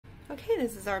Okay,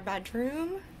 this is our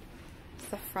bedroom. It's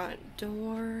the front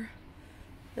door,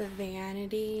 the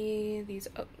vanity. These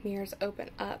mirrors open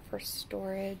up for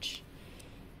storage,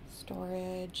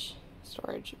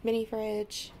 mini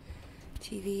fridge,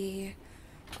 TV,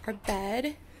 our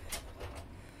bed,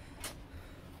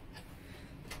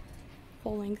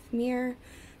 full length mirror.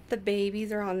 The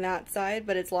babies are on that side,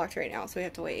 but it's locked right now, so we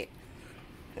have to wait.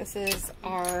 This is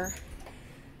our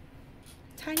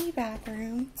tiny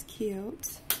bathroom. It's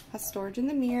cute. Has storage in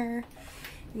the mirror.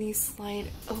 And these slide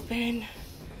open.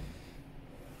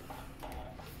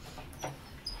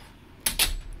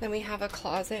 Then we have a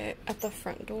closet at the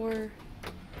front door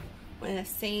and a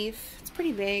safe. It's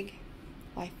pretty big.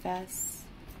 Life vests.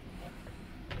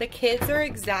 The kids are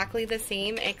exactly the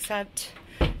same, except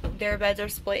their beds are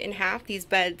split in half. These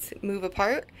beds move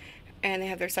apart, and they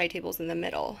have their side tables in the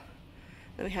middle.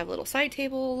 Then we have little side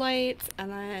table lights, and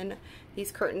then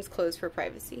these curtains close for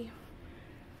privacy.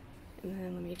 And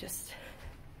then let me just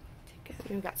take it.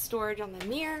 We've got storage on the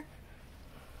mirror.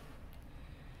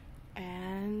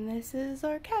 And this is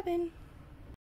our cabin.